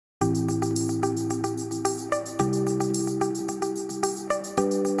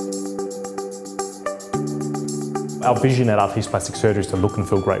Our vision at Artiste Plastic Surgery is to look and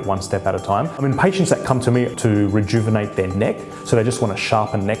feel great one step at a time. I mean, patients that come to me to rejuvenate their neck, so they just want a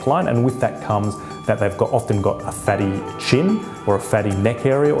sharpened neckline, and with that comes that they've often got a fatty chin or a fatty neck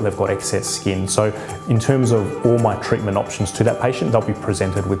area, or they've got excess skin. So in terms of all my treatment options to that patient, they'll be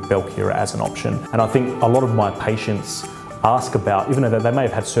presented with Belkyra as an option. And I think a lot of my patients ask about, even though they may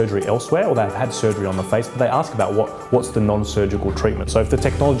have had surgery elsewhere or they've had surgery on the face, but they ask about what's the non-surgical treatment. So if the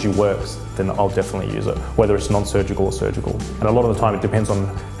technology works, then I'll definitely use it, whether it's non-surgical or surgical. And a lot of the time it depends on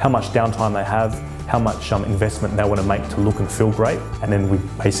how much downtime they have, how much investment they want to make to look and feel great, and then we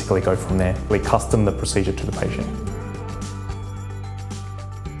basically go from there. We custom the procedure to the patient.